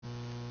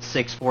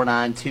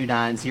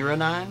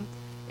649-2909,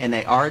 and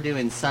they are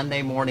doing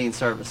Sunday morning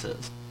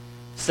services.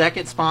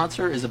 Second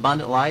sponsor is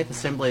Abundant Life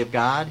Assembly of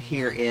God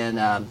here in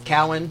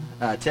Cowan,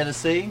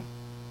 Tennessee.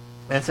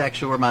 That's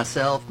actually where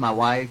myself, my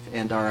wife,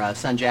 and our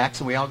son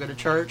Jackson, we all go to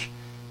church.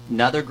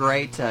 Another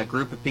great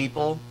group of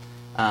people.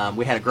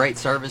 We had a great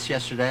service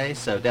yesterday,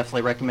 so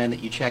definitely recommend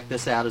that you check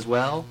this out as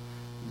well.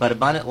 But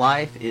Abundant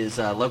Life is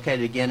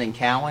located again in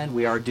Cowan.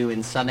 We are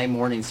doing Sunday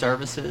morning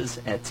services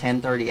at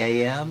 10:30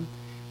 a.m.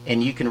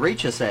 And you can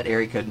reach us at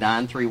area code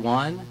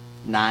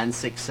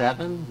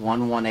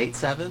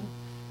 931-967-1187.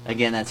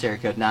 Again, that's area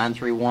code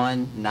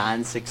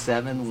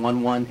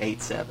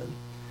 931-967-1187.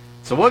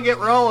 So we'll get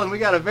rolling. We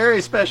got a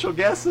very special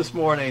guest this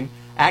morning.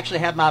 I actually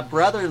have my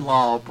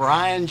brother-in-law,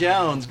 Brian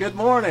Jones. Good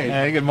morning.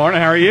 Hey, good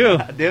morning. How are you?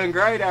 Doing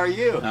great. How are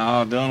you?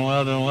 Oh, doing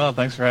well, doing well.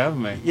 Thanks for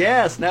having me.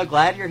 Yes, no,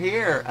 glad you're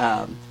here.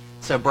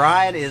 So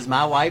Brian is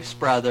my wife's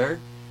brother.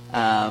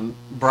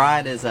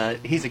 Brian is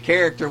he's a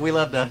character. We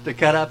love to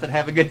cut up and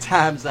have a good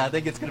time, so I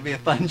think it's going to be a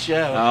fun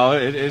show. Oh,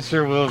 it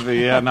sure will be.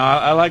 Yeah, no,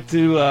 I like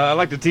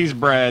to tease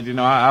Brad. You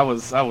know, I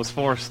was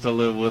forced to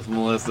live with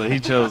Melissa. He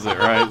chose it,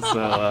 right?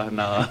 So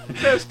no.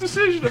 Best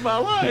decision of my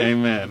life.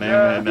 Amen.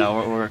 Yeah. Amen.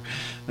 No, we're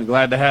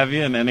glad to have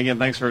you, and again,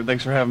 thanks for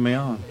having me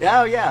on.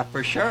 Oh yeah,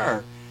 for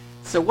sure.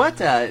 So what,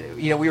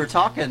 we were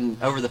talking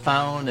over the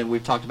phone, and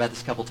we've talked about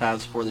this a couple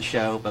times before the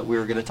show, but we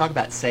were going to talk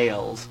about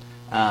sales,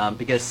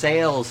 because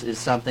sales is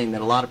something that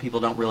a lot of people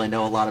don't really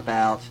know a lot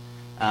about.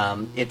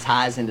 It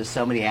ties into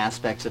so many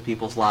aspects of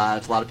people's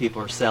lives. A lot of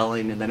people are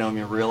selling, and they don't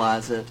even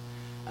realize it.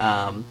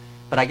 But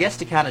I guess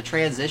to kind of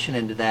transition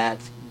into that,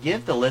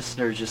 give the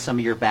listeners just some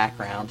of your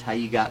background, how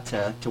you got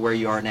to where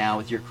you are now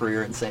with your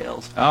career in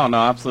sales. Oh, no,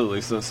 absolutely.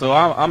 So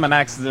I'm an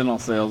accidental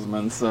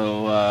salesman.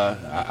 So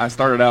I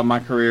started out my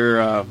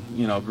career,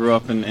 grew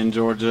up in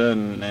Georgia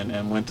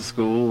and went to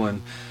school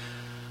and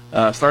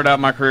started out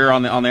my career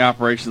on the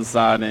operations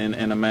side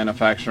in a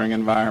manufacturing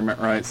environment,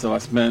 right? So I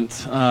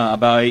spent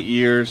about 8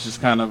 years just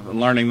kind of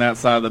learning that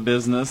side of the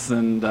business,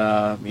 and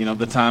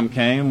the time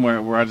came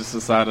where I just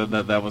decided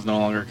that was no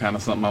longer kind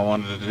of something I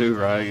wanted to do,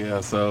 right? Yeah.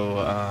 So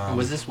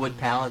was this wood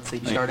pallets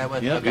that you started out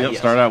with? Yep. Okay, Yep. yes.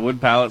 Started out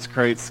wood pallets,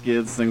 crates,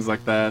 skids, things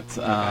like that.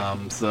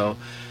 Okay.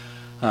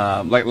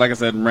 Like I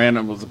said,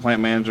 was a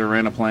plant manager,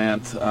 ran a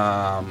plant,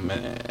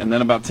 and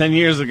then about 10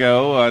 years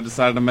ago, I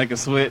decided to make a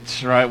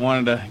switch. Right,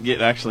 wanted to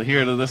get actually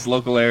here to this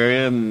local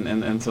area,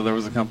 and so there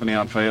was a company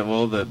out in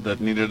Fayetteville that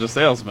needed a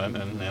salesman,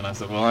 and I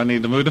said, well, I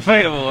need to move to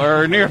Fayetteville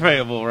or near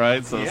Fayetteville,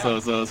 right? So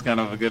it's kind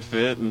of a good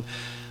fit, and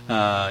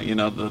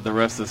the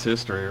rest is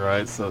history,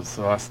 right? So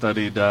I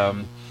studied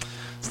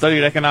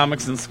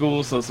economics in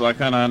school, so I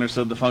kind of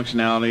understood the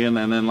functionality, and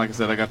then, like I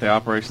said, I got the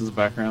operations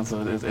background, so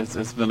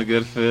it's been a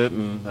good fit,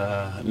 and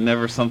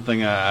never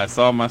something I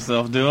saw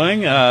myself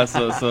doing.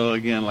 So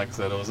again, like I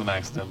said, it was an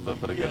accident,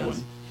 but a good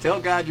one. Tell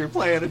God you're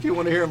playing if you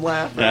want to hear him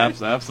laugh.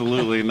 Right?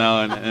 Absolutely,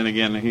 no, and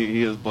again,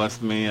 he has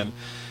blessed me and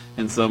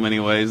in so many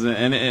ways,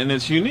 and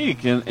it's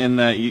unique in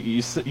that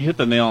you hit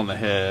the nail on the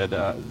head.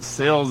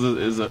 Sales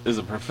is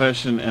a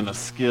profession and a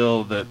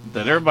skill that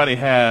everybody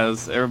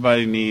has,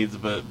 everybody needs,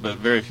 but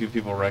very few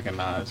people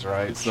recognize,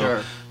 right? So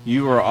sure.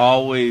 You are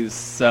always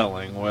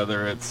selling,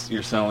 whether it's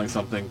you're selling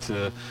something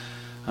to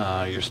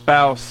your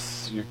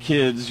spouse, your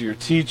kids, your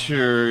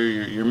teacher,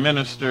 your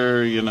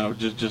minister,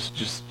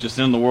 just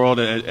in the world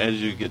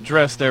as you get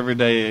dressed every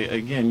day.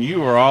 Again,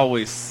 you are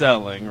always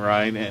selling,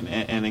 right?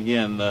 And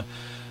again, the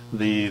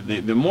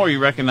more you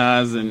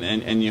recognize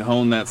and you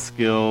hone that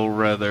skill,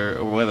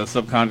 whether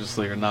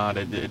subconsciously or not,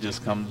 it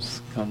just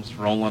comes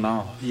rolling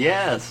off.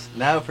 Yes,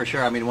 no, for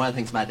sure. I mean, one of the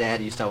things my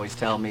dad used to always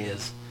tell me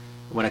is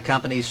when a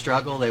company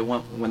struggle,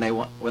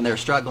 when they're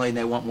struggling,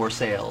 they want more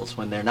sales.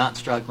 When they're not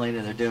struggling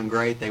and they're doing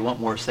great, they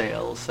want more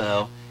sales.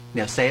 So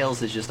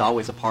sales is just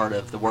always a part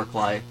of the work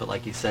life, but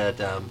like you said,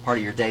 part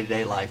of your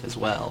day-to-day life as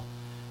well.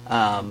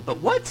 But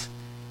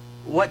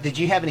what did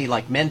you have any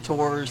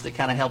mentors that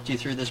kind of helped you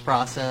through this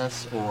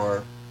process,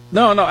 or?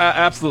 No,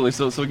 absolutely.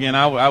 So again,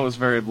 I was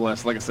very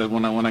blessed. Like I said,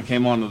 when I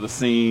came onto the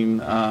scene,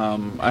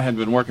 I had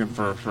been working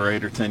for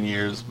 8 or 10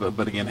 years,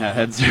 but again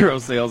had zero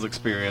sales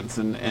experience,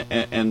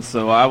 and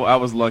so I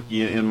was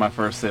lucky in my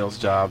first sales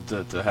job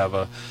to have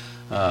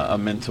a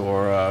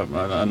mentor,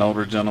 an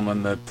older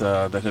gentleman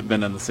that had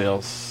been in the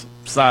sales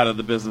side of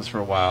the business for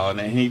a while, and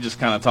he just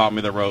kind of taught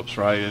me the ropes,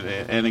 right?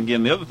 And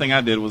again, the other thing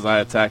I did was I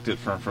attacked it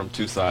from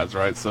two sides,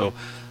 right? So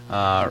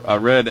I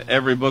read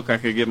every book I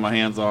could get my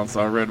hands on.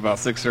 So I read about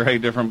 6 or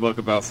 8 different books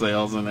about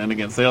sales, and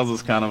again, sales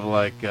is kind of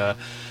like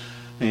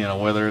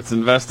whether it's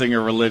investing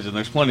or religion,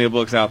 there's plenty of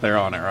books out there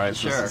on it, right?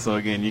 Sure. So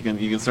again, you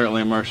can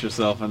certainly immerse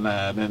yourself in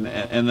that,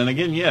 and then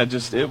again,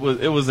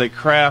 it was a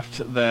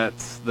craft that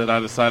I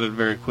decided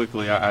very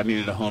quickly I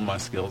needed to hone my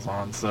skills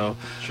on. So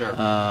sure.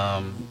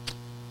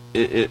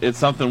 It's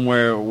something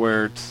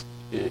where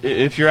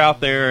if you're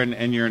out there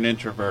and you're an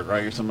introvert,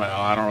 right? You're somebody,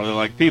 I don't really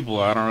like people,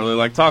 I don't really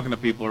like talking to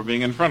people, or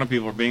being in front of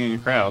people, or being in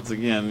crowds.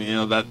 Again,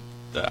 that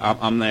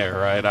I'm there,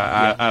 right?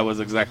 I was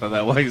exactly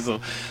that way.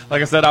 So,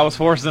 like I said, I was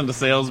forced into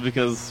sales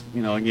because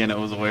again, it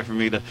was a way for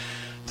me to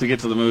to get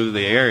to the move to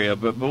the area.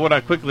 But what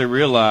I quickly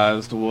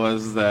realized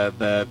was that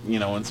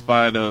in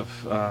spite of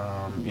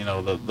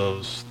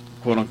those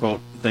quote unquote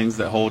things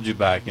that hold you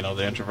back, the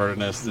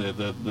introvertedness,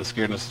 the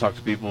scaredness to talk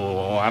to people,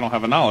 oh, I don't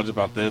have a knowledge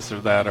about this or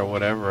that or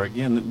whatever.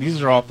 Again,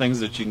 these are all things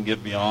that you can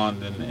get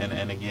beyond,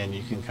 and again,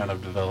 you can kind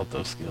of develop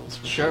those skills.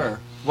 Sure.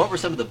 What were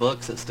some of the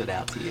books that stood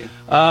out to you?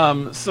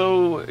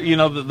 So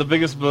the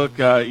biggest book,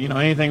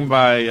 anything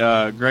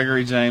by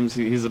Gregory James.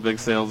 He's a big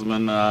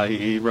salesman.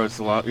 He writes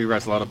a lot. He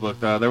writes a lot of books.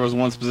 There was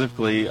one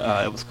specifically.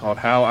 It was called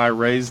 "How I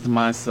Raised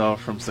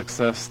Myself from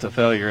Success to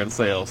Failure in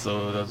Sales."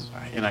 So,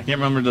 and I can't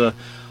remember the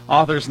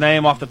author's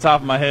name off the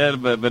top of my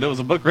head, but it was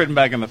a book written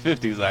back in the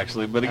 50s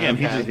actually. But again,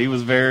 he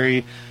was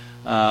very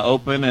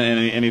open,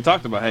 and he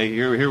talked about, hey,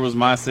 here was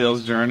my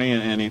sales journey,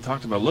 and he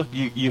talked about, look,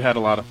 you had a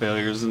lot of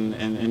failures,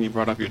 and you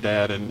brought up your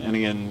dad, and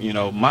again,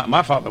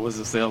 my father was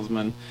a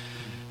salesman,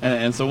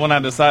 and so when I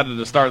decided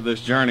to start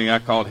this journey, I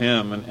called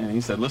him, and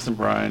he said, listen,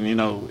 Brian,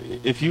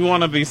 if you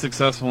want to be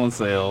successful in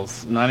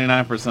sales,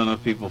 99%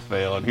 of people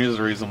fail, and here's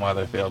the reason why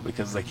they fail: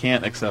 because they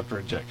can't accept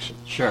rejection.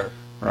 Sure.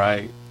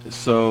 Right.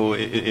 So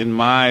in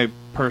my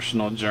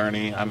personal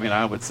journey,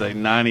 I would say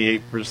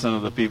 98%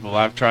 of the people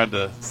I've tried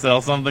to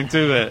sell something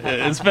to,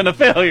 it's been a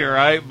failure,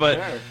 right?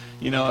 But,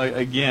 sure.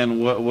 Again,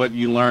 what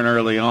you learn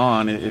early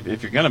on,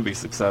 if you're going to be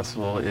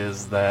successful,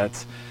 is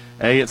that,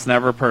 A, it's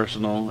never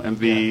personal, and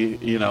B,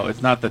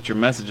 it's not that your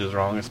message is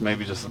wrong, it's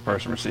maybe just the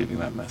person receiving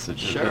that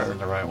message isn't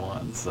the right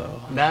one.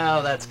 So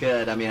no, that's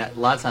good. A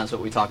lot of times what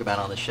we talk about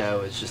on the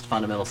show is just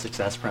fundamental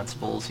success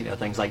principles,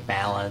 things like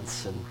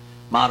balance and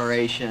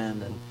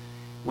moderation, and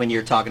when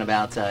you're talking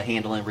about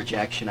handling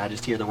rejection, I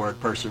just hear the word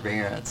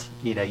perseverance.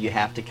 You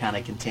have to kind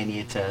of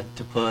continue to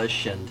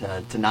push and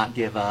to not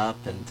give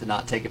up and to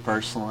not take it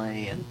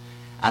personally. And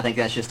I think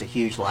that's just a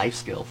huge life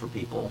skill for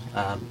people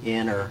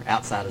in or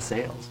outside of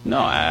sales. No,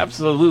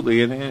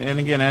 absolutely. And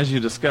again, as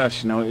you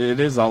discussed, it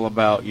is all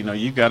about,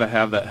 you've got to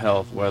have that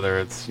health, whether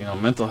it's,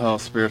 mental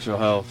health, spiritual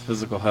health,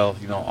 physical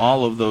health,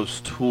 all of those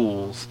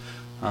tools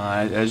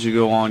as you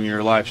go on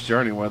your life's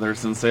journey, whether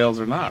it's in sales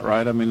or not,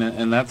 right?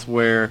 And that's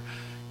where,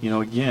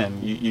 again,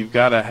 you've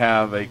got to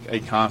have a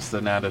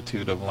constant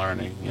attitude of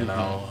learning.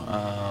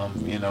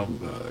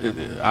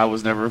 I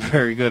was never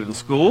very good in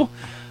school.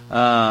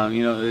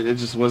 It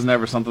just was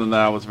never something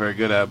that I was very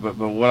good at. But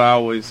what I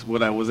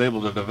was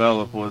able to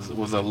develop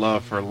was a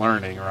love for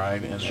learning,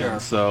 right? And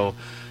so,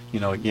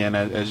 again,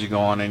 as you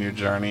go on in your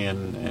journey,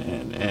 and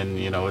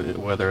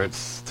whether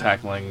it's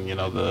tackling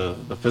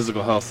the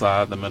physical health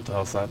side, the mental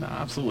health side, no,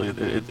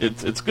 absolutely,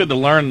 it's good to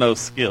learn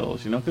those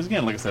skills. Because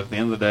again, like I said, at the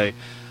end of the day,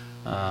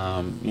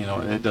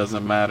 it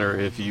doesn't matter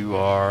if you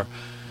are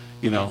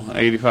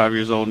 85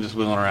 years old and just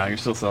wheeling around, you're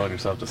still selling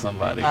yourself to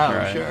somebody. Oh,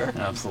 right? sure.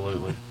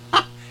 Absolutely.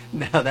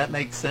 No, that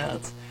makes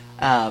sense.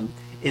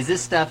 Is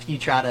this stuff you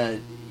try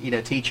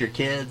to teach your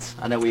kids?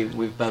 I know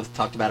we've both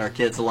talked about our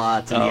kids a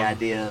lot, and the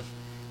idea of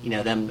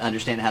them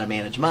understanding how to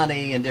manage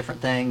money and different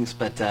things.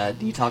 But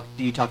do you talk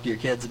to your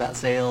kids about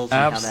sales and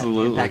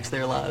absolutely. how that impacts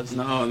their lives?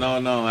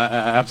 No,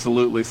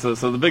 absolutely. So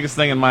the biggest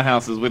thing in my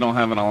house is we don't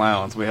have an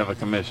allowance; we have a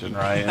commission,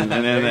 right?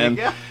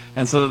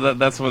 And so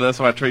that's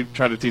why I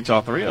try to teach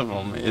all three of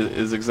them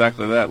is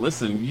exactly that.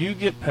 Listen, you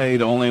get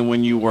paid only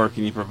when you work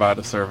and you provide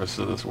a service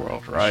to this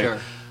world, right? Sure.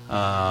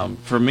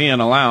 For me,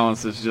 an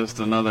allowance is just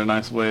another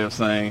nice way of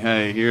saying,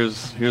 hey,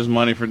 here's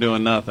money for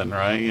doing nothing,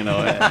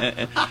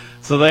 right?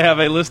 So they have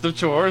a list of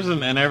chores,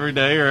 and every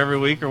day or every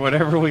week or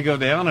whatever we go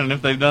down, and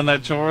if they've done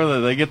that chore,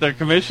 they get their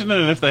commission,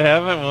 and if they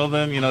haven't, well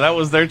then that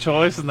was their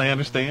choice, and they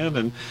understand.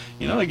 And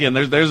again,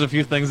 there's a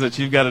few things that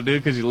you've got to do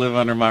because you live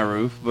under my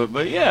roof,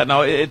 but yeah,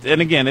 no,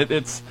 and again,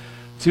 it's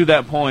to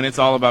that point, it's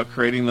all about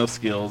creating those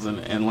skills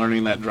and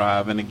learning that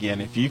drive. And again,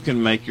 if you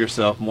can make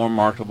yourself more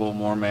marketable,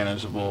 more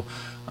manageable,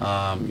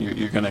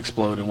 you're going to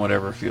explode in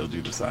whatever field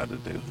you decide to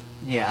do.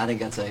 Yeah, I think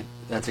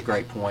that's a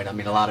great point.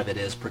 A lot of it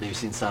is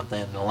producing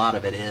something, and a lot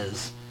of it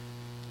is,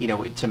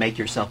 to make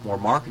yourself more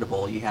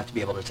marketable, you have to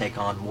be able to take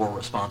on more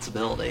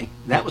responsibility.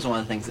 That was one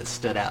of the things that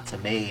stood out to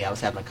me. I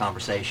was having a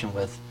conversation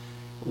with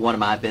one of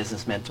my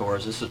business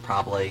mentors. This was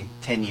probably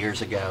 10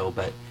 years ago,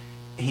 but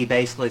he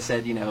basically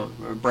said,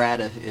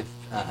 Brad, if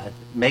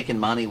making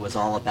money was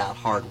all about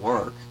hard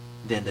work,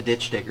 then the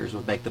ditch diggers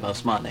would make the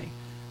most money.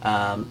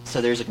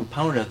 So there's a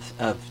component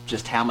of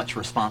just how much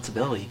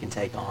responsibility you can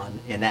take on,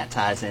 and that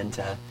ties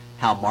into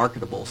how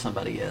marketable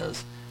somebody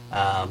is.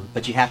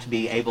 But you have to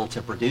be able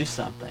to produce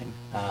something,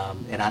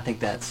 and I think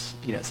that's,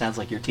 it sounds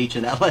like you're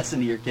teaching that lesson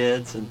to your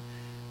kids, and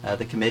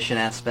the commission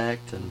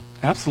aspect. And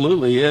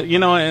absolutely,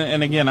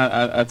 and again,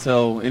 I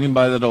tell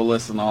anybody that'll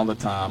listen all the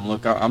time,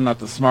 look, I'm not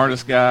the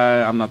smartest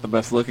guy, I'm not the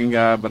best looking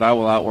guy, but I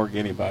will outwork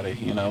anybody.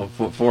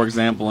 For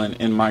example,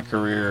 in my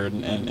career,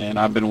 and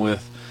I've been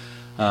with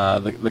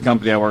the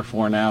company I work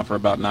for now for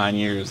about 9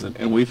 years,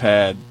 and we've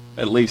had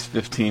at least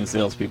 15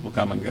 salespeople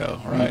come and go,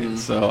 right? Mm-hmm.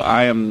 So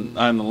I'm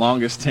the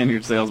longest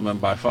tenured salesman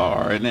by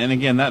far, and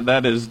again,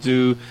 that is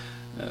due,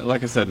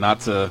 like I said,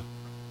 not to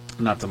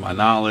my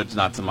knowledge,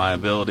 not to my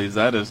abilities.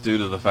 That is due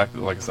to the fact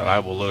that, like I said, I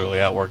will literally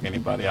outwork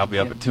anybody. I'll be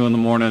up at 2 in the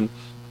morning,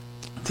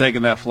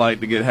 taking that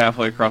flight to get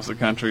halfway across the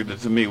country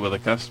to meet with a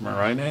customer,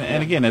 right?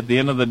 And again, at the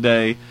end of the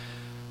day,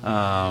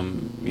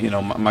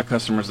 my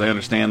customers, they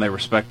understand, they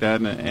respect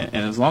that, and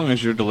as long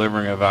as you're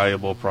delivering a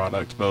valuable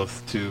product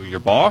both to your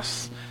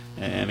boss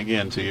and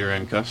again to your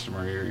end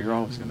customer, you're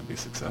always going to be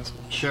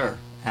successful. Sure,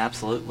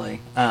 absolutely.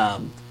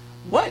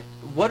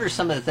 What are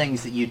some of the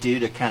things that you do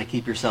to kind of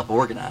keep yourself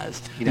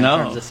organized, in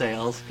terms of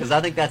sales? Because I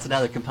think that's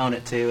another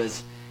component too.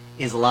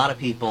 Is a lot of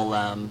people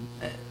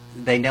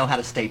they know how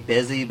to stay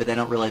busy, but they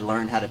don't really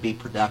learn how to be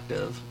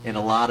productive. And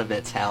a lot of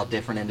it's how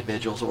different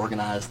individuals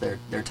organize their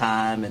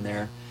time and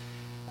their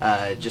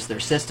just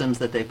their systems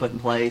that they put in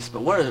place.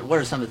 But what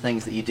are some of the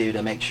things that you do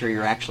to make sure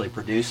you're actually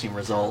producing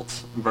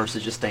results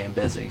versus just staying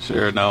busy?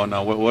 Sure. No.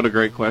 What a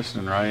great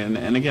question, right?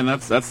 And again,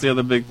 that's the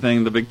other big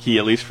thing, the big key,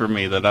 at least for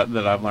me, that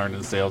I've learned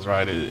in sales,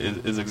 right,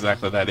 is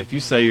exactly that. If you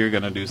say you're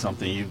going to do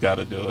something, you've got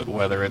to do it.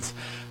 Whether it's,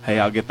 hey,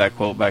 I'll get that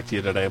quote back to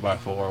you today by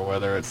 4,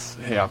 whether it's,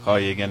 hey, I'll call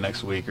you again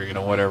next week, or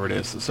whatever it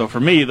is. So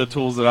for me, the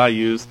tools that I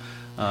use,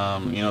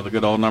 the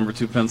good old number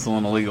 2 pencil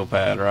and a legal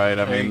pad, right?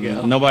 I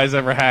mean, nobody's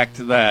ever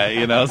hacked that,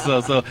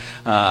 So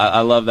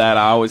I love that.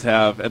 I always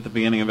have, at the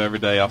beginning of every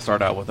day, I'll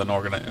start out with an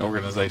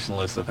organization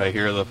list of, hey,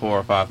 here are the 4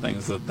 or 5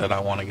 things that I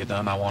want to get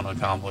done, I want to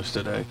accomplish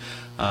today.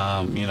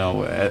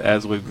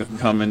 As we've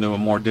come into a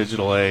more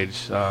digital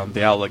age,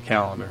 the Outlook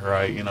calendar,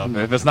 right?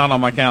 If it's not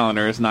on my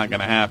calendar, it's not going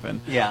to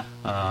happen. Yeah.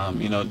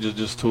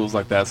 Just tools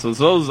like that. So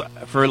those,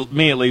 for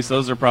me at least,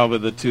 those are probably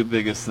the 2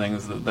 biggest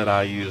things that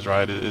I use,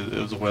 right?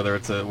 Is whether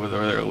it's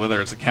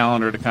a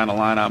calendar to kind of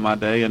line out my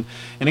day, and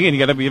again, you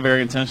got to be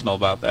very intentional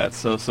about that.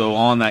 So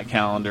on that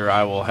calendar,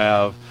 I will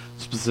have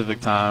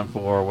specific time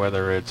for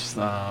whether it's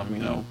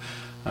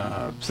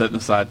setting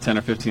aside 10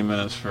 or 15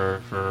 minutes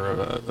for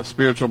a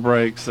spiritual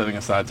break, setting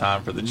aside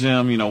time for the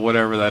gym,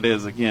 whatever that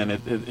is.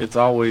 Again, it's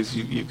always,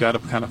 you've got to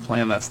kind of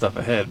plan that stuff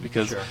ahead,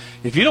 because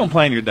if you don't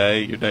plan your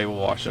day will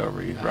wash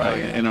over you, right?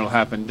 And it'll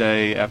happen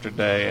day after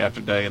day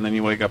after day, and then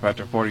you wake up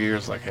after 40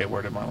 years like, hey,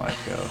 where did my life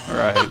go,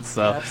 right?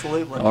 So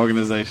absolutely.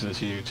 Organization is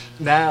huge.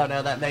 No,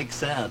 that makes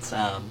sense.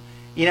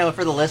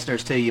 For the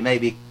listeners too, you may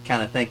be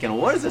kind of thinking,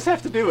 well, what does this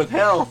have to do with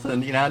health?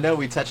 And I know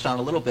we touched on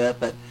it a little bit,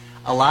 but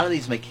a lot of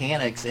these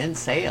mechanics in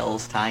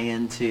sales tie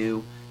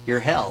into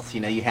your health.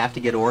 You have to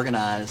get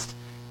organized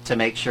to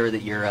make sure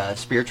that your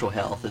spiritual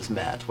health is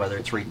met, whether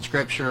it's reading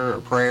scripture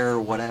or prayer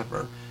or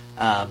whatever.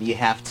 You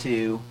have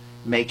to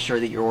make sure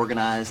that you're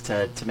organized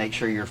to make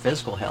sure your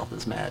physical health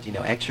is met.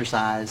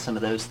 Exercise, some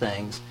of those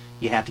things.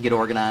 You have to get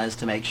organized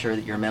to make sure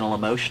that your mental,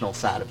 emotional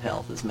side of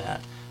health is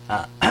met.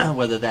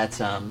 Whether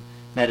that's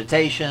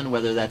meditation,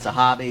 whether that's a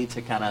hobby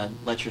to kind of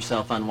let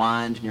yourself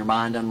unwind and your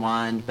mind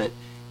unwind, but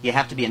you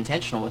have to be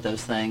intentional with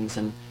those things.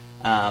 And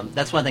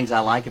that's one of the things I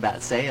like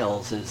about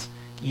sales is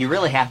you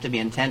really have to be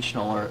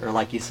intentional, or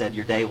like you said,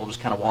 your day will just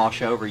kind of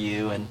wash over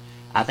you. And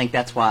I think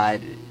that's why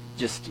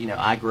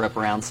I grew up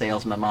around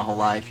salesmen my whole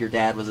life. Your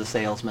dad was a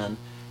salesman.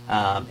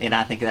 And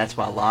I think that's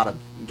why a lot of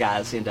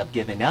guys end up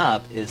giving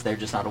up, is they're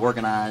just not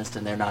organized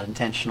and they're not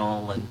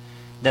intentional. And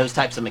those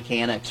types of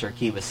mechanics are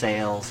key with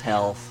sales,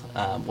 health,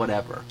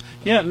 whatever.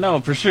 Yeah, no,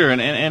 for sure.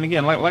 And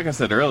again, like I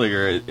said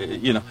earlier,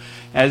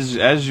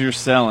 as you're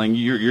selling,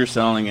 you're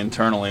selling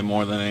internally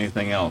more than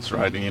anything else,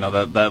 right?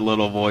 That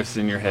little voice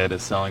in your head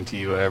is selling to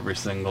you every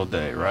single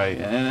day, right?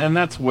 And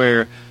that's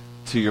where,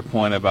 to your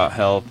point about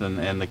health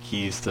and the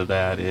keys to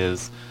that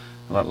is,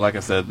 like I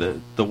said,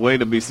 the way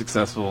to be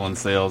successful in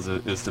sales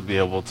is to be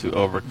able to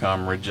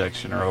overcome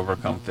rejection or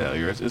overcome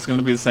failure. It's going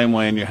to be the same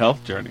way in your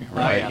health journey,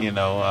 right?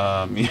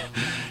 Oh, yeah.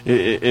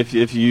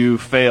 If you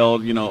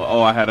failed,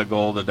 I had a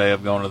goal today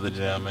of going to the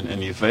gym,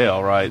 and you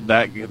fail, right?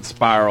 That can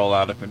spiral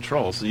out of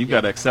control. So you've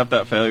got to accept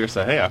that failure,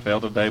 say, hey, I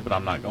failed today, but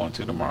I'm not going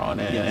to tomorrow.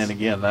 And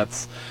again,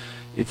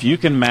 if you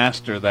can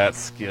master that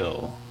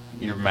skill,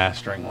 you're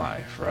mastering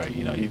life, right?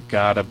 You've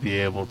got to be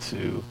able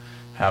to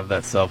have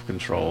that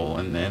self-control,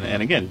 and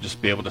again,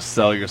 just be able to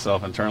sell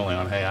yourself internally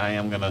on, hey, I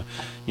am going to,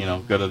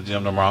 go to the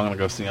gym tomorrow, I'm going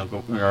to go see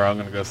Uncle, or I'm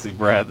going to go see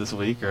Brad this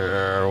week,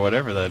 or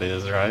whatever that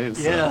is, right?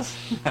 Yes.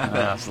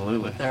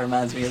 Absolutely. That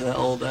reminds me of the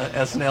old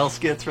SNL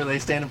skits where they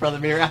stand in front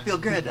of the mirror, I feel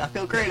good, I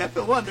feel great, I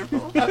feel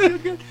wonderful, I feel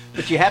good.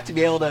 But you have to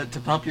be able to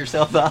pump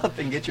yourself up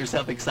and get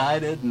yourself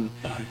excited, and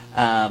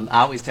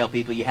I always tell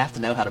people you have to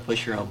know how to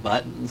push your own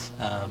buttons,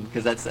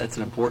 because that's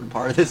an important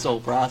part of this whole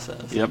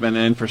process. Yep,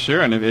 and for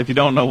sure, and if you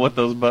don't know what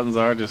those buttons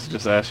are,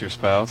 just ask your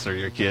spouse or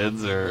your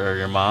kids or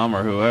your mom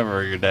or whoever,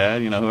 or your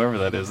dad, whoever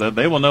that is.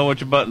 They will know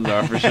what your buttons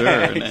are for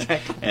sure,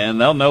 Exactly. and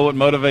they'll know what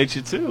motivates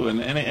you too.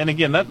 And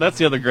again, that's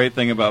the other great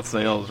thing about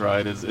sales,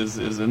 right? Is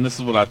and this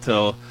is what I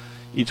tell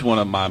each one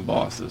of my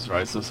bosses,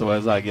 right? So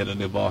as I get a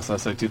new boss, I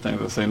say 2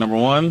 things. I say, number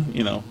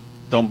 1,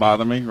 don't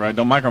bother me, right?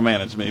 Don't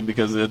micromanage me,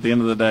 because at the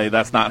end of the day,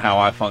 that's not how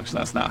I function.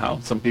 That's not how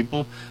some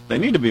people, they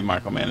need to be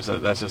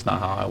micromanaged. That's just not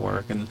how I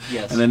work. And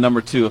then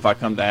number 2, if I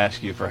come to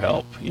ask you for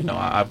help,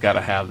 I've got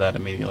to have that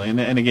immediately.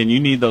 And again, you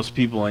need those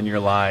people in your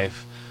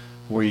life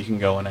where you can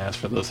go and ask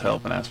for those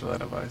help and ask for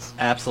that advice.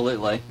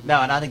 Absolutely.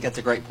 No, and I think that's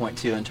a great point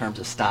too in terms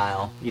of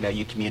style.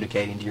 You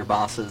communicating to your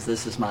bosses,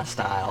 this is my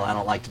style. I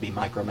don't like to be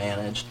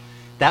micromanaged.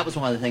 that was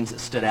one of the things that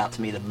stood out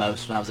to me the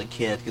most when I was a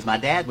kid, because my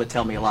dad would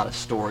tell me a lot of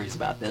stories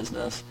about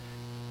business,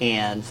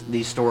 and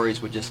these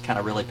stories would just kind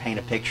of really paint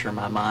a picture in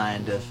my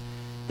mind of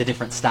the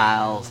different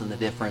styles and the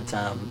different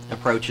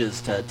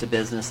approaches to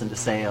business and to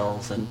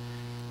sales. And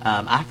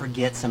I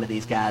forget some of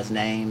these guys'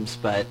 names,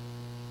 but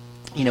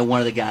one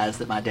of the guys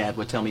that my dad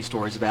would tell me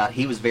stories about,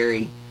 he was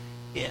very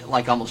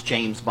like almost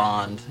James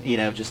Bond,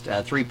 just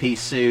a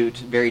three-piece suit,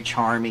 very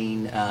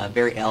charming,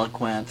 very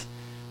eloquent.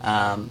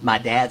 My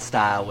dad's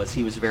style was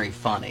he was very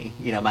funny.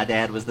 My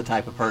dad was the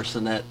type of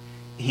person that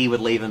he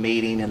would leave a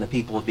meeting and the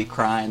people would be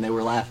crying. They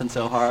were laughing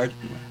so hard.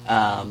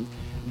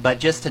 But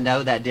just to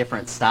know that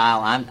different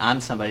style,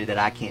 I'm somebody that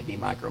I can't be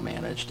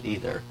micromanaged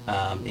either.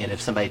 And if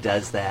somebody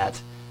does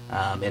that,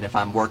 and if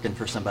I'm working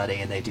for somebody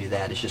and they do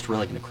that, it's just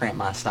really going to cramp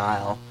my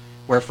style.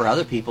 Where for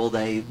other people,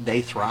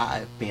 they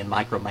thrive being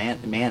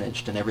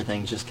micromanaged, and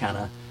everything's just kind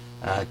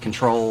of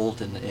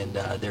controlled, and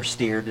they're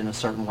steered in a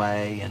certain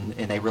way, and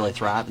they really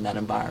thrive in that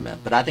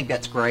environment. But I think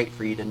that's great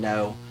for you to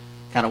know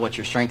kind of what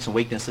your strengths and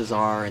weaknesses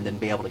are, and then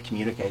be able to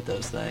communicate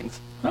those things.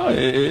 No,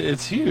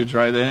 it's huge,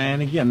 right?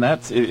 And again,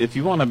 that's if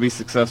you want to be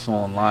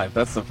successful in life,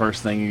 that's the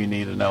first thing you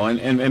need to know.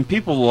 And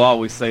people will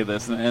always say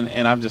this,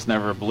 and I've just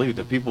never believed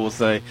it. People will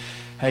say,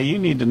 hey, you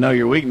need to know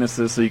your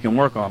weaknesses so you can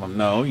work on them.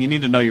 No, you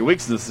need to know your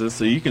weaknesses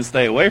so you can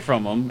stay away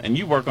from them, and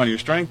you work on your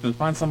strength and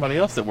find somebody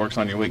else that works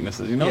on your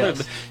weaknesses. Yes.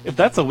 That if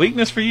that's a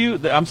weakness for you,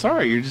 I'm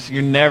sorry,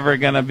 you're never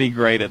going to be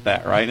great at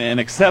that, right? And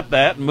accept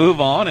that, move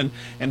on,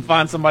 and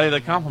find somebody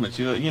that compliments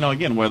you.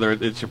 Again, whether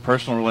it's your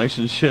personal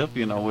relationship,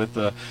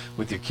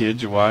 with your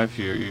kids, your wife,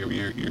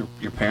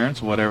 your parents,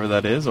 whatever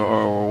that is,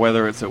 or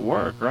whether it's at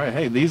work, right?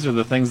 Hey, these are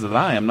the things that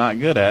I am not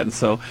good at, and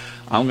so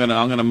I'm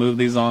gonna move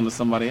these on to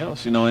somebody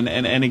else,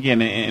 and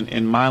again,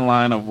 in my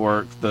line of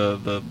work,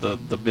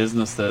 the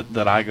business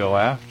that I go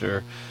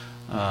after,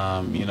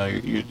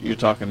 you're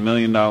talking $1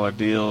 million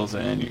deals,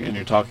 and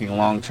you're talking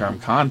long-term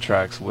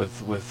contracts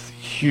with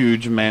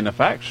huge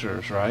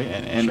manufacturers, right?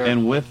 And Sure.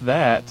 and with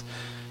that,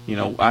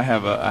 I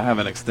have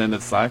an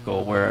extended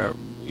cycle where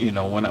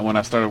when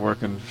I started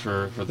working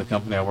for the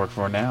company I work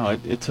for now,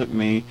 it took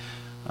me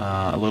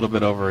a little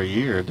bit over a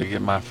year to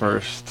get my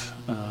first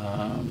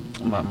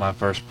my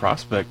first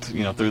prospect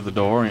through the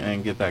door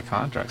and get that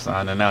contract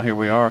signed. And now here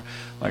we are,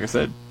 like I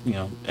said,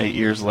 8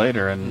 years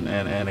later,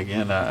 and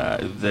again,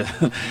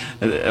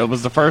 it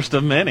was the first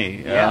of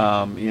many.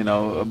 Yeah.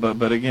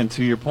 But again,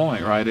 to your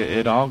point, right?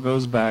 It all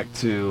goes back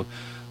to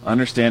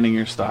understanding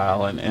your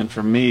style, and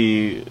for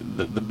me,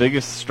 the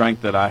biggest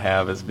strength that I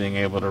have is being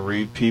able to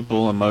read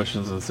people,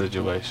 emotions, and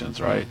situations,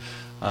 right?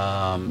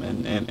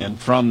 And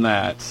from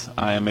that,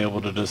 I am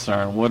able to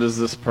discern what is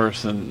this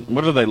person,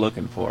 what are they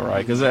looking for,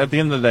 right? Because at the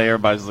end of the day,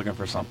 everybody's looking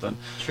for something.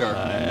 Sure.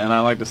 And I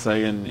like to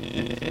say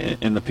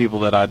in the people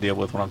that I deal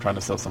with when I'm trying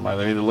to sell somebody,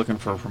 they're either looking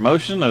for a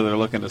promotion or they're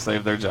looking to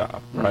save their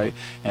job, right?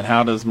 And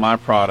how does my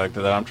product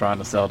that I'm trying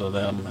to sell to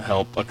them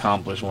help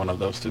accomplish one of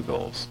those two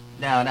goals?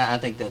 No, and I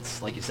think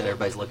that's, like you said,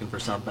 everybody's looking for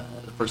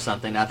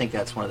something. I think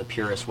that's one of the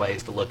purest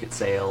ways to look at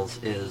sales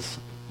is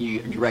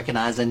you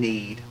recognize a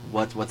need.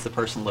 What's the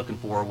person looking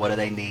for? What do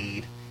they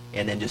need?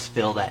 And then just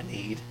fill that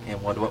need in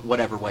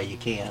whatever way you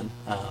can.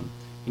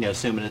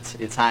 Assuming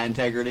it's high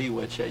integrity,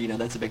 which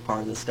that's a big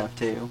part of this stuff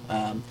too.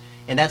 And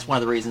that's one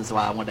of the reasons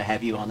why I wanted to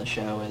have you on the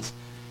show is,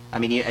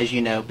 as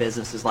you know,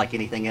 business is like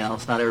anything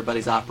else. Not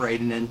everybody's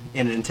operating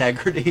in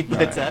integrity,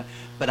 but Right.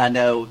 But I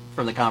know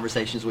from the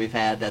conversations we've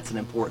had, that's an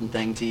important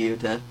thing to you,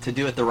 to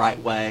do it the right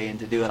way and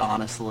to do it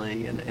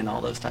honestly and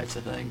all those types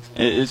of things.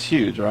 It's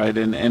huge, right?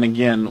 And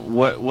again,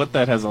 what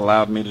that has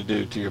allowed me to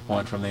do, to your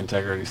point from the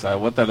integrity side,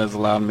 what that has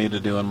allowed me to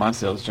do in my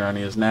sales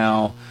journey is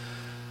now,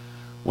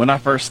 when I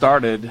first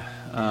started,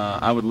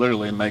 I would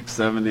literally make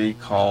 70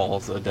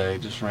 calls a day,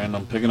 just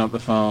random, picking up the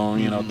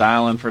phone,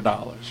 dialing for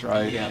dollars,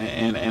 right? Yeah.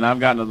 And I've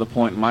gotten to the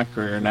point in my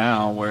career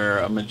now where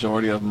a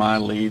majority of my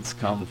leads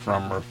come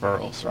from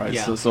referrals, right?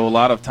 Yeah. So a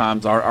lot of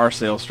times our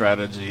sales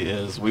strategy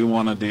is we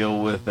want to deal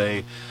with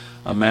a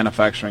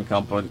manufacturing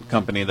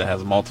company that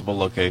has multiple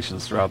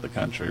locations throughout the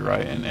country,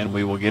 right? And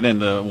we will get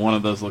into one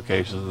of those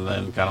locations and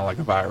then kind of like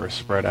a virus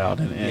spread out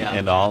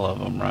into all of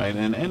them, right?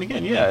 And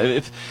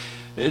again,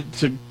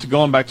 to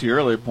going back to your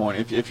earlier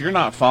point, if you're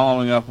not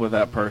following up with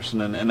that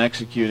person and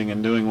executing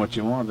and doing what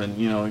you want, then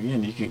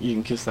again you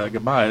can kiss that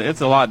goodbye.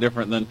 It's a lot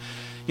different than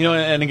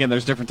and again,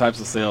 there's different types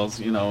of sales,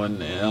 and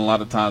a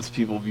lot of times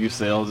people view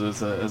sales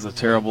as a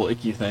terrible,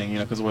 icky thing,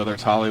 because whether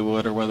it's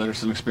Hollywood or whether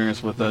it's an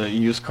experience with a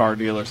used car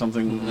deal or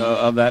something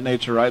of that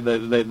nature, right?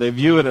 They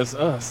view it as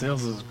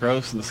sales is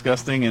gross and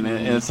disgusting, and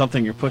it's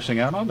something you're pushing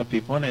out onto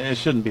people, and it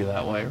shouldn't be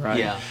that way, right?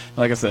 Yeah.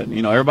 Like I said,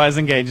 everybody's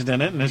engaged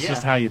in it, and it's Yeah.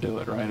 just how you do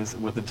it, right? It's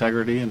with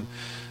integrity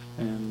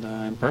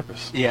and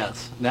purpose.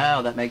 Yes.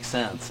 No, that makes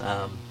sense.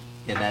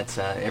 And that's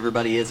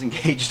everybody is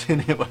engaged in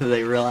it, whether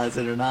they realize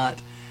it or not.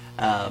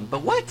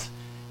 But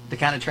to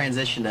kind of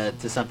transition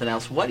to something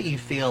else, what do you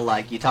feel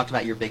like, you talked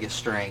about your biggest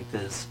strength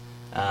is,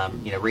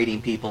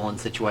 reading people and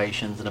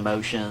situations and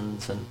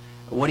emotions, and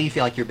what do you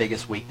feel like your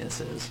biggest weakness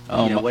is?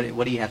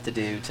 What do you have to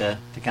do to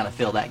kind of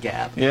fill that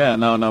gap? Yeah,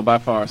 no, by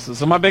far.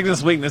 So my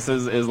biggest weakness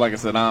is, like I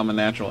said, I'm a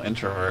natural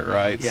introvert,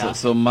 right? Yeah.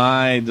 So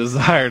my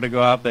desire to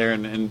go out there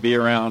and be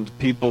around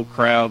people,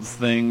 crowds,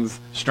 things,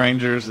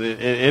 strangers,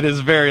 it is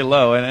very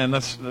low. And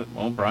that's,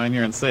 well, Brian,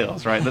 you're in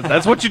sales, right?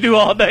 That's what you do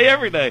all day,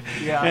 every day.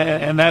 Yeah.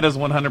 And that is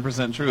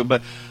 100% true.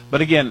 But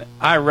again,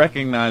 I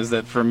recognize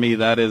that for me,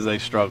 that is a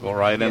struggle,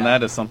 right? And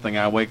that is something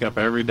I wake up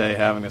every day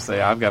having to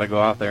say, I've got to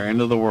go out there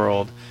into the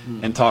world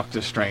and talk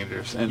to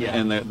strangers.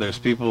 And there's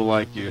people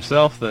like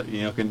yourself that,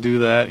 can do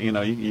that. You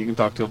can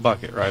talk to a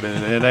bucket, right?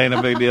 It ain't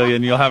a big deal,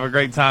 and you'll have a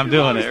great time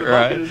doing it,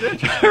 right?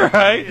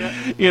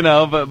 Right?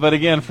 Yeah. But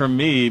again, for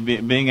me,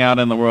 being out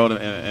in the world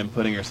and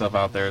putting yourself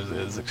out there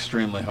is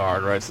extremely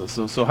hard, right?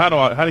 So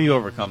how do you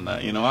overcome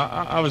that?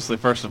 Obviously,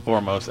 first and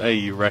foremost,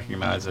 you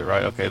recognize it,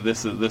 right? Okay,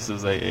 this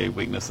is a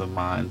weakness of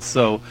mine.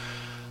 So,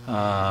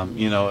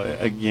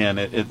 again,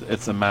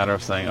 it's a matter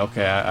of saying,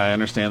 okay, I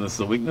understand this is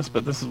a weakness,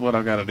 but this is what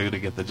I've got to do to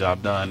get the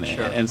job done.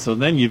 Sure. And so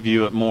then you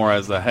view it more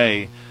as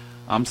hey,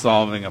 I'm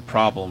solving a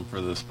problem for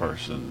this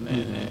person.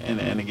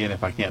 And again,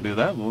 if I can't do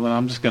that, well, then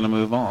I'm just going to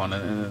move on.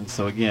 And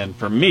so again,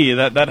 for me,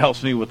 that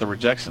helps me with the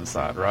rejection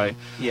side, right?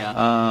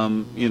 Yeah.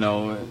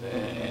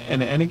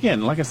 And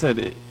again, like I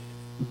said,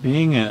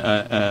 being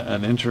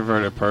an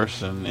introverted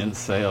person in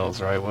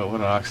sales, right? What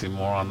an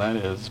oxymoron that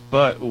is.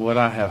 But what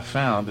I have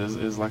found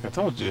is like I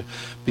told you,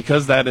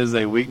 because that is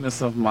a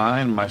weakness of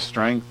mine, my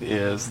strength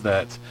is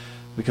that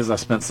because I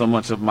spent so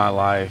much of my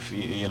life,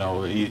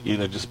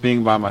 either just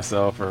being by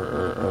myself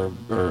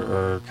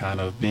or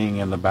kind of being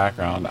in the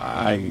background,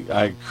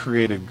 I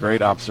created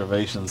great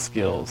observation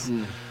skills.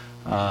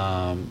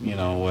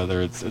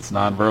 Whether it's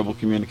nonverbal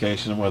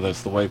communication, whether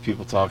it's the way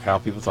people talk, how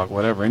people talk,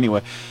 whatever.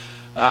 Anyway,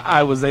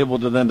 I was able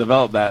to then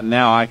develop that.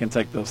 Now I can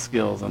take those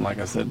skills and, like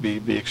I said,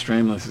 be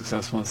extremely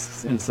successful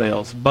in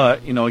sales.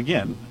 But,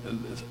 again,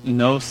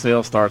 no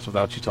sale starts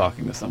without you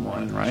talking to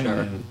someone, right?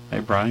 Sure. And, hey,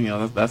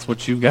 Brian, that's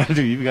what you've got to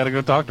do. You've got to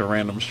go talk to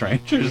random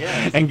strangers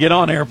Yes. and get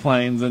on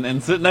airplanes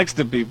and sit next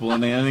to people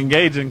and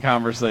engage in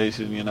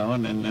conversation,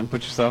 and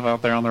put yourself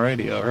out there on the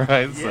radio,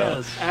 right?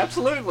 Yes,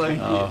 absolutely.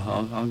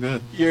 I'm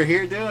good. You're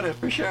here doing it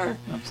for sure.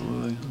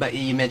 Absolutely. But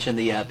you mentioned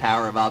the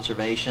power of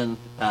observation.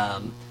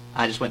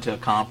 I just went to a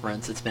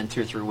conference. It's been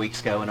 2 or 3 weeks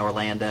ago in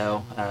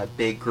Orlando. A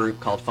big group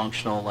called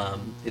Functional.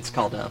 It's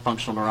called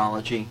Functional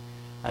Neurology.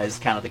 Is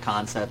kind of the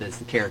concept. It's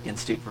the Carrick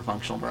Institute for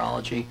Functional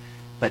Neurology.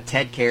 But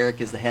Ted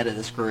Carrick is the head of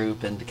this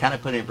group, and to kind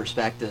of put it in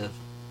perspective,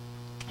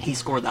 he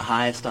scored the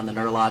highest on the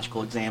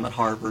neurological exam at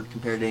Harvard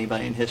compared to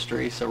anybody in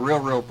history. So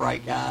real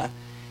bright guy.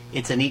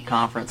 It's a neat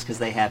conference because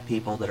they have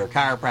people that are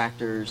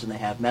chiropractors, and they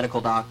have medical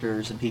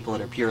doctors, and people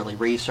that are purely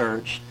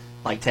research.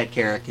 Like Ted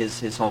Carrick,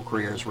 his whole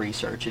career is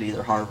research at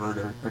either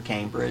Harvard or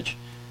Cambridge.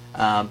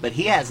 But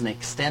he has an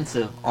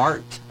extensive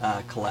art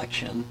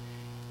collection,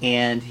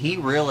 and he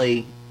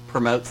really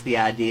promotes the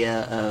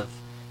idea of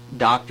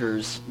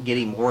doctors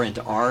getting more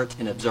into art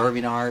and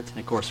observing art. And,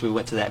 of course, we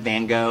went to that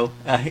Van Gogh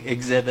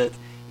exhibit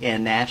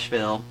in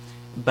Nashville.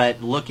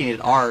 But looking at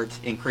art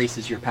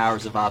increases your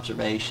powers of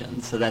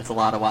observation. So that's a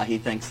lot of why he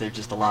thinks there's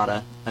just a lot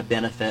of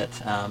benefit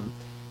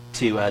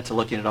to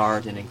looking at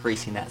art and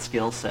increasing that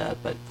skill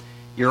set. But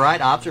you're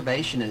right,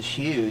 observation is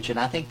huge, and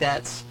I think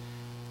that's,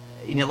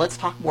 let's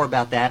talk more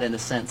about that in the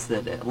sense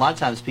that a lot of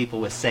times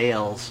people with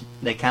sales,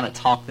 they kind of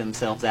talk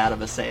themselves out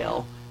of a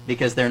sale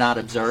because they're not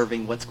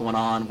observing what's going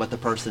on, what the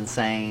person's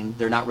saying.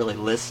 They're not really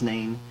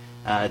listening.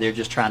 They're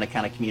just trying to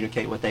kind of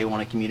communicate what they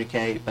want to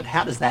communicate. But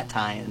how does that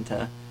tie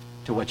into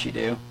what you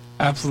do?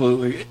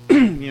 Absolutely.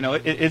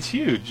 It's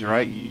huge,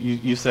 right?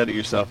 You said it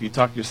yourself. You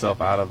talk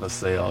yourself out of a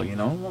sale.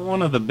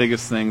 One of the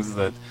biggest things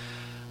that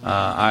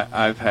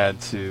I've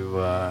had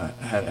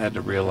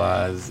to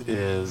realize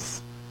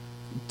is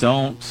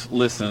don't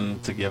listen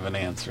to give an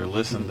answer.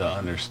 Listen to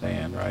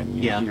understand, right?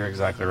 And you're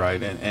exactly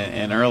right.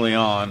 And early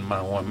on,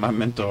 my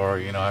mentor,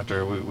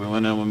 after we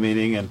went in a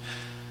meeting, and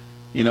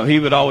he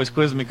would always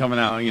quiz me coming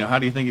out. How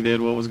do you think you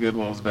did? What was good?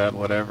 What was bad?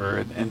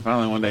 Whatever. And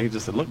finally one day he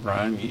just said, "Look,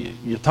 Brian,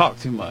 you talk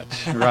too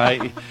much,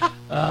 right?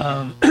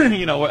 I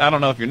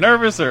don't know if you're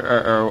nervous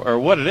or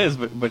what it is,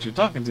 but you're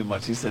talking too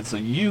much." He said, "So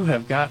you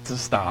have got to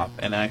stop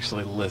and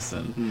actually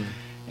listen."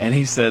 And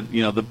he said,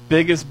 the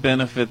biggest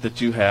benefit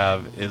that you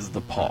have is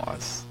the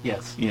pause.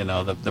 Yes.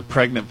 The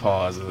pregnant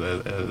pause,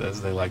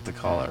 as they like to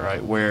call it,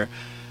 right? Where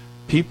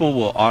people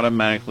will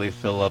automatically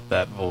fill up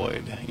that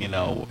void,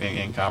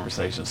 in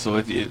conversation. So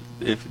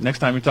if next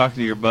time you talk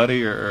to your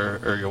buddy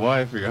or your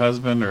wife or your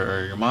husband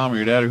or your mom or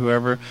your dad or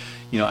whoever,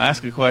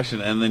 ask a question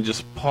and then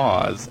just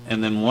pause.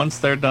 And then once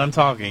they're done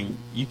talking,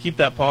 you keep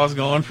that pause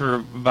going for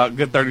about a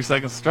good 30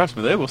 seconds. Trust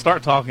me, they will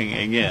start talking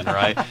again,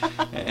 right?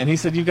 And he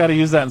said you've got to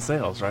use that in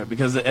sales, right?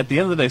 Because at the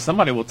end of the day,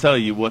 somebody will tell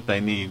you what they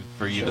need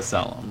for you to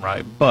sell them,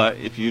 right? But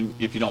if you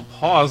don't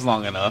pause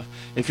long enough,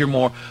 if you're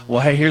more,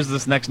 well, hey, here's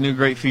this next new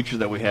great feature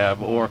that we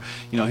have, or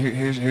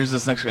here's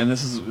this next, and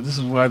this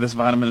is why this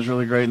vitamin is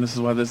really great, and this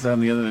is why this, that,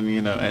 and the other, and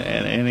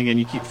and again,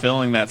 you keep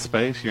filling that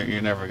space,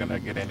 you're never going to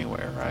get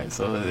anywhere, right?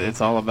 So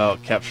it's all about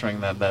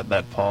capturing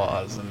that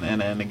pause,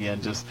 and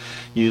again, just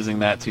using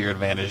that to your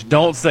advantage.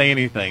 Don't say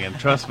anything, and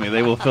trust me,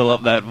 they will fill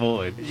up that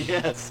void.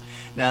 Yes.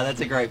 Now,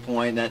 that's a great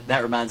point.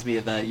 That reminds me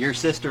of your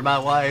sister, my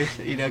wife,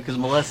 because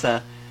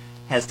Melissa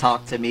has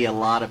talked to me a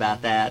lot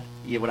about that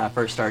when I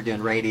first started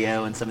doing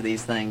radio and some of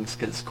these things,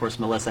 because, of course,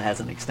 Melissa has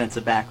an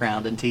extensive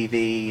background in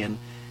TV and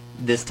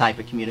this type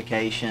of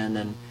communication,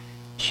 and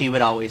she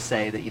would always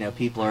say that,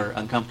 people are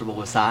uncomfortable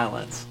with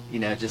silence.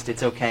 Just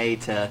it's okay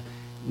to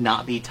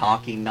not be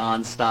talking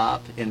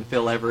nonstop and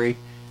fill every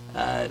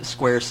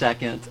square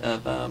second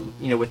of,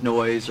 with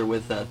noise or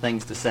with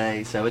things to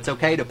say. So it's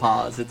okay to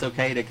pause. It's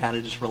okay to kind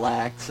of just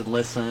relax and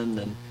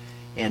listen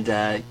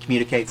and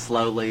communicate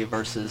slowly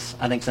versus,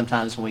 I think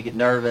sometimes when we get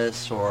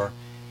nervous or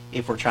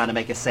if we're trying to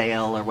make a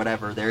sale or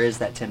whatever, there is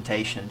that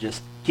temptation.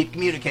 Just keep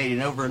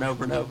communicating over and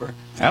over and over.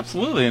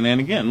 Absolutely, and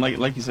again,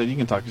 like you said, you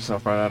can talk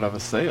yourself right out of a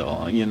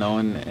sale,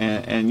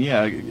 and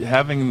yeah,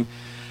 having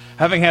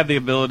had the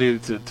ability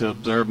to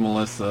observe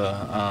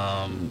Melissa,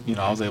 I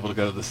was able to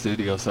go to the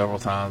studio several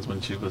times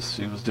when she was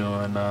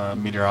doing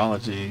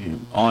meteorology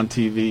on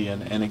TV,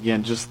 and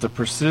again, just the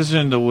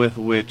precision with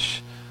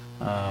which,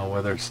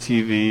 whether it's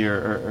TV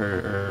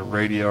or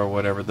radio or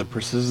whatever, the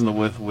precision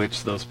with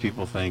which those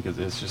people think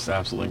is just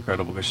absolutely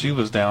incredible, because she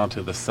was down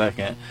to the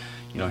second.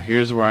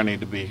 Here's where I need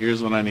to be,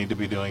 here's what I need to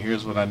be doing,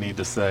 here's what I need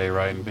to say,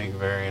 right, and being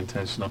very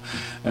intentional.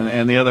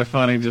 And the other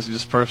funny,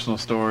 just personal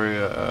story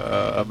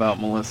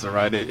about Melissa,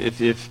 right,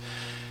 if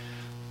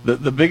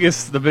the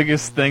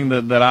biggest thing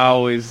that I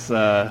always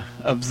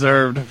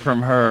observed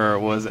from her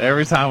was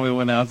every time we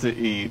went out to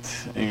eat,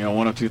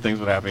 one of two things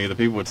would happen. Either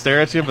people would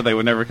stare at you, but they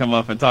would never come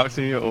up and talk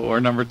to you, or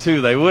number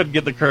two, they would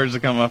get the courage to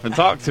come up and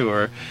talk to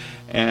her.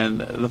 And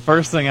the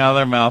first thing out of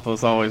their mouth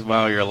was always,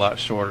 "Wow, you're a lot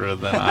shorter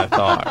than I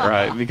thought,"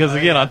 right? Because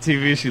again, on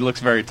TV she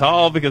looks very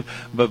tall.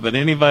 But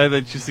anybody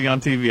that you see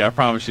on TV, I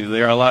promise you,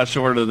 they are a lot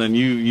shorter than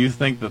you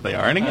think that they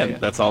are. And again,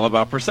 that's all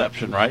about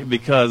perception, right?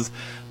 Because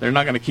they're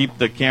not going to keep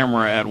the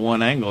camera at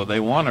one angle. They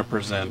want to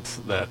present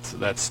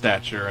that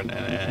stature, and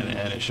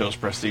it shows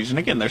prestige. And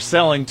again, they're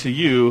selling to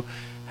you,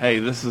 hey,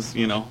 this is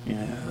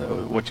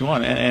what you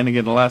want. And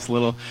again, the last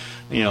little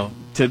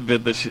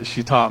tidbit that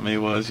she taught me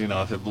was,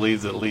 if it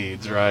bleeds, it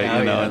leads, right?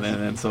 Yes.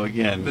 And so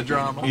again, the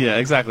drama. Yeah,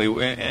 exactly.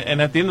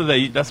 And at the end of the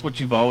day, that's what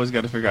you've always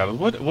got to figure out: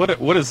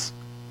 what is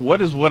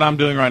what I'm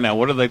doing right now?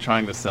 What are they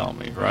trying to sell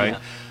me, right? Yeah.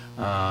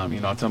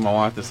 I tell my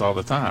wife this all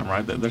the time,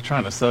 right? They're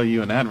trying to sell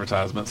you an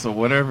advertisement. So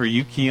whatever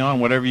you key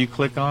on, whatever you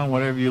click on,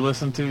 whatever you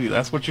listen to,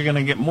 that's what you're going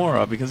to get more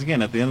of. Because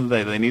again, at the end of the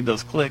day, they need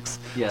those clicks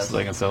so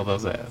they can sell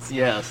those ads.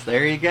 Yes,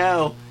 there you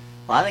go.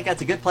 Well, I think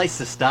that's a good place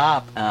to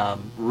stop.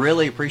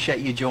 Really appreciate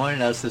you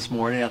joining us this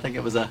morning. I think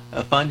it was a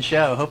fun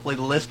show. Hopefully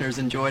the listeners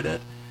enjoyed it.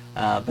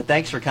 But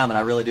thanks for coming.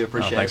 I really do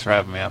appreciate it. Thanks for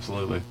having me.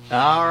 Absolutely.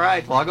 All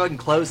right. Well, I'll go ahead and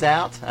close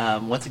out.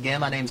 Once again,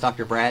 my name is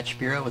Dr. Brad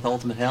Shapiro with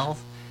Ultimate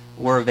Health.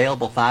 We're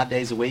available 5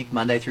 days a week,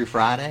 Monday through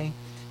Friday.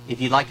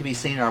 If you'd like to be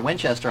seen in our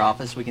Winchester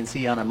office, we can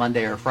see you on a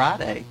Monday or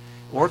Friday.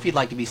 Or if you'd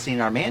like to be seen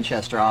in our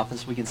Manchester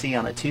office, we can see you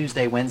on a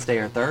Tuesday, Wednesday,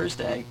 or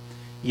Thursday.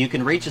 You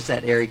can reach us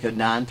at area code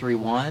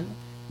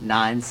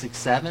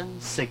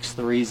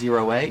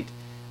 931-967-6308.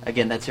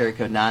 Again, that's area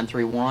code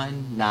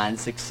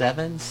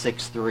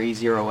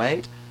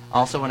 931-967-6308.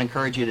 Also want to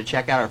encourage you to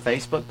check out our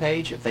Facebook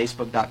page at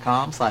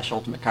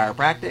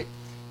facebook.com/ultimatechiropractic.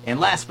 And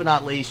last but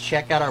not least,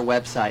 check out our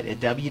website at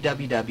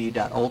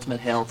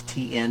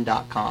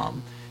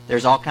www.ultimatehealthtn.com.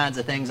 There's all kinds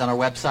of things on our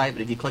website,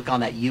 but if you click on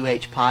that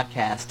UH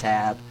Podcast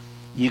tab,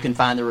 you can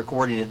find the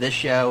recording of this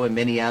show and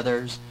many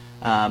others.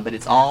 But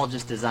it's all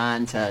just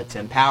designed to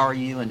empower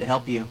you and to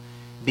help you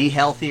be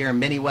healthier in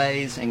many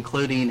ways,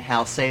 including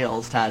how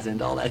sales ties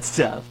into all that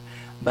stuff.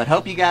 But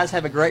hope you guys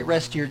have a great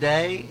rest of your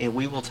day, and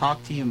we will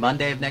talk to you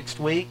Monday of next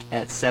week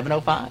at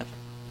 7:05.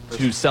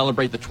 To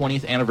celebrate the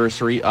 20th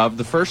anniversary of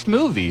the first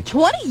movie.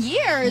 20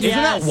 years? Isn't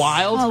that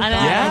wild? Oh, God,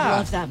 Yeah. I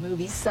love that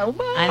movie so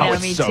much. I know,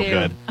 it's me so too.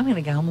 good. I'm going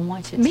to go home and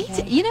watch it Me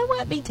today. too. You know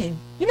what? Me too.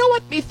 You know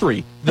what? Me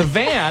three. The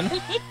van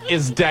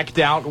is decked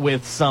out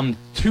with some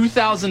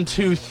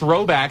 2002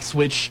 throwbacks,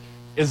 which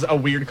is a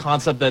weird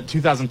concept that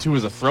 2002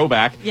 is a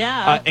throwback.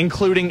 Yeah.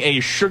 Including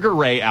a Sugar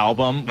Ray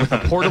album with a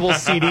portable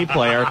CD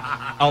player,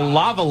 a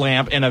lava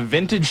lamp, and a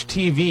vintage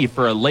TV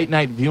for a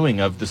late-night viewing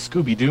of the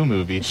Scooby-Doo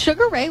movie.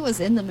 Sugar Ray was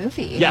in the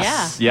movie.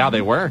 Yes. Yeah,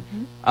 they were.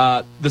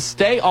 The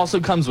stay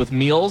also comes with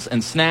meals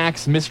and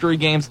snacks, mystery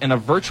games, and a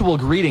virtual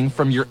greeting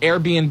from your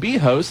Airbnb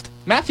host,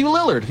 Matthew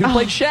Lillard, who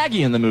played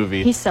Shaggy in the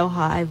movie. He's so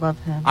hot. I love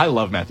him. I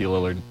love Matthew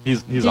Lillard.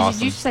 He's awesome.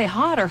 Did you say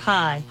hot or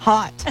high?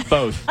 Hot.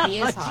 Both. He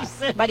is hot.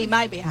 But he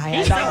might be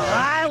high. I don't know.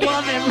 I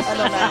love him. I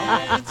don't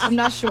know. I'm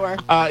not sure.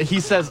 He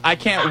says, I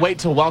can't wait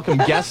to welcome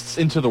guests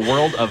into the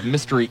world of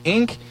Mystery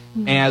Inc.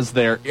 as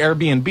their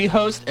Airbnb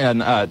host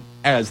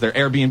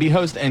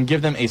and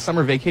give them a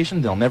summer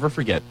vacation they'll never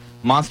forget.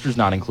 Monsters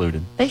not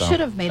included. They So,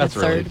 should have made a that's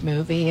third relief.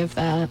 movie of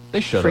that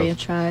They should have.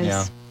 franchise.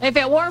 Yeah. If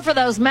it weren't for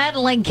those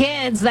meddling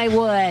kids, they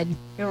would.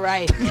 You're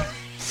right.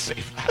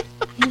 Save that.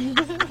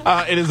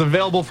 It is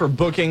available for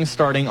booking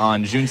starting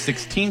on June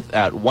 16th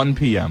at 1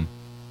 p.m.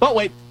 But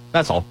wait,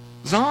 that's all.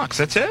 Zonks,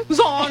 that's it?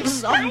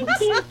 Zonks. Thank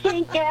you,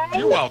 Chica.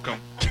 You're welcome.